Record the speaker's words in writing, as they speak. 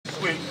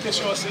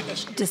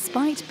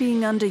Despite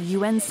being under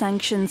UN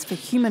sanctions for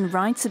human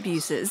rights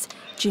abuses,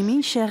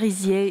 Jimmy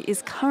Cherizier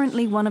is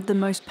currently one of the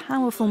most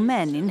powerful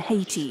men in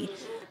Haiti.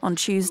 On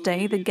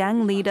Tuesday, the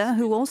gang leader,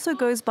 who also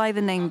goes by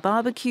the name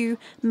Barbecue,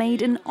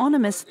 made an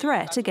ominous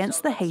threat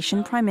against the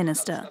Haitian Prime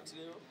Minister.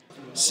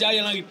 If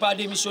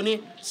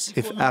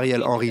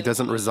Ariel Henry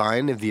doesn't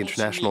resign, if the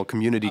international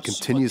community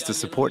continues to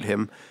support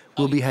him,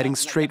 we'll be heading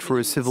straight for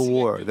a civil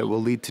war that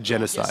will lead to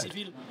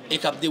genocide.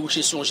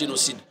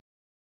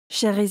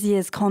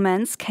 Cherizier's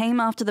comments came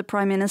after the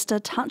Prime Minister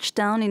touched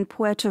down in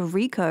Puerto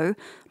Rico.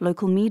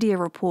 Local media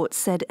reports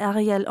said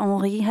Ariel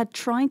Henry had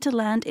tried to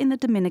land in the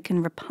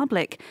Dominican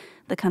Republic.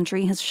 The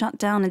country has shut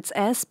down its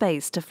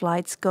airspace to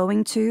flights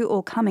going to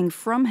or coming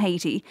from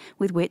Haiti,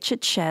 with which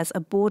it shares a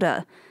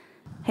border.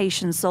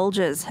 Haitian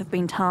soldiers have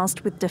been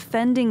tasked with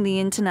defending the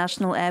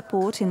international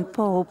airport in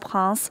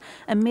Port-au-Prince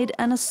amid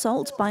an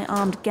assault by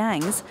armed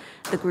gangs.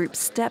 The group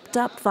stepped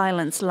up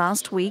violence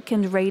last week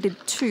and raided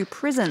 2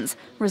 prisons,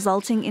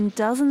 resulting in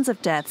dozens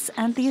of deaths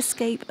and the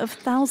escape of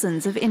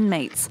thousands of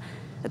inmates.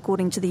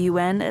 According to the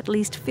UN, at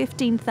least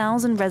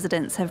 15,000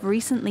 residents have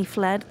recently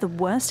fled the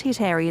worst-hit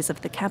areas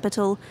of the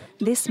capital.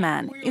 This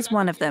man is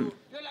one of them.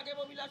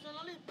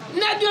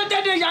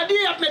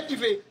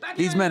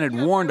 These men had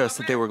warned us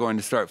that they were going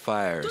to start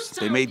fires.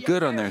 They made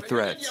good on their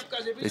threats.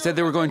 They said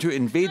they were going to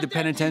invade the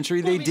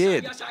penitentiary. They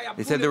did.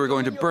 They said they were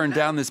going to burn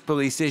down this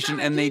police station,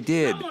 and they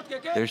did.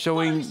 They're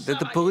showing that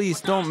the police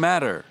don't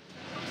matter.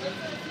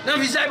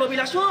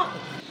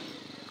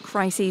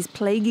 Crises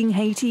plaguing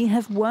Haiti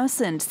have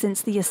worsened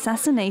since the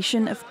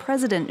assassination of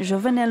President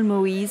Jovenel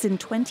Moïse in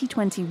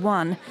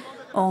 2021.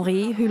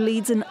 Henry, who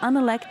leads an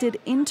unelected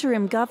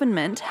interim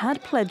government,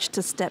 had pledged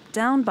to step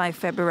down by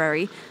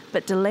February,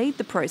 but delayed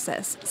the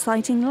process,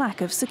 citing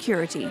lack of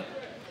security.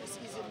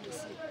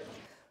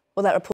 Well, that report